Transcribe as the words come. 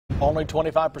Only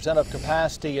 25% of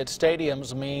capacity at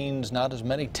stadiums means not as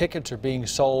many tickets are being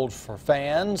sold for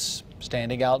fans.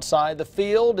 Standing outside the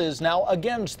field is now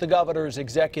against the governor's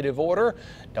executive order.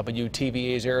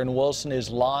 WTVA's Aaron Wilson is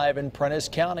live in Prentiss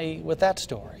County with that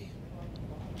story.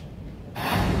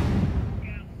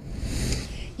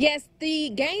 Yes,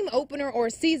 the game opener, or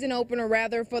season opener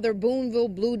rather, for the Booneville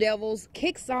Blue Devils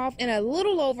kicks off in a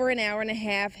little over an hour and a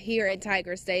half here at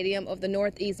Tiger Stadium of the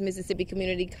Northeast Mississippi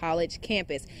Community College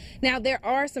campus. Now, there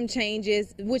are some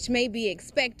changes which may be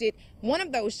expected. One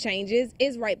of those changes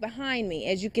is right behind me.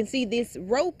 As you can see, this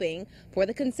roping for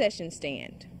the concession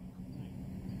stand.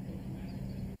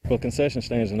 Well, concession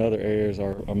stands in other areas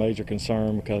are a major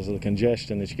concern because of the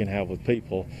congestion that you can have with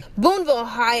people. Booneville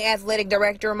High Athletic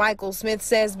Director Michael Smith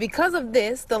says because of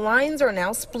this, the lines are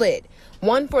now split.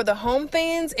 One for the home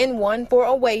fans and one for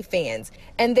away fans.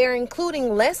 And they're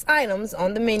including less items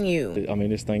on the menu. I mean,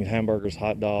 this thing, hamburgers,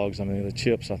 hot dogs, I mean, the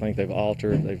chips, I think they've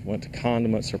altered. They've went to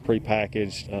condiments or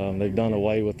prepackaged. They've done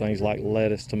away with things like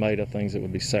lettuce, tomato, things that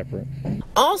would be separate.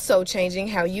 Also changing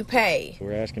how you pay.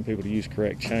 We're asking people to use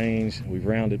correct change. We've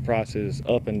rounded prices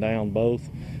up and down both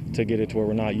to get it to where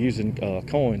we're not using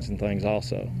coins and things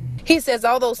also. He says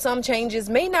although some changes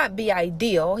may not be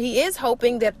ideal, he is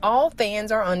hoping that all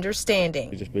fans are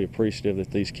understanding. Just be appreciative that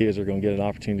these kids are going to get an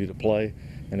opportunity to play,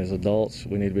 and as adults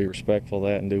we need to be respectful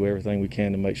of that and do everything we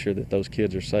can to make sure that those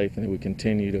kids are safe and that we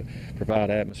continue to provide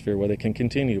an atmosphere where they can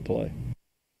continue to play.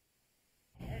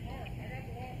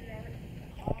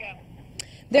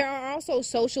 There are also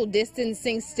social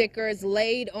distancing stickers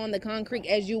laid on the concrete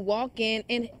as you walk in,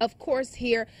 and of course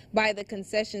here by the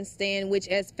concession stand, which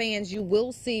as fans you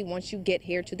will see once you get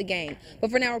here to the game.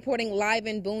 But for now, reporting live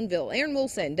in Booneville, Aaron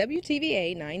Wilson,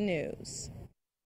 WTVA 9 News.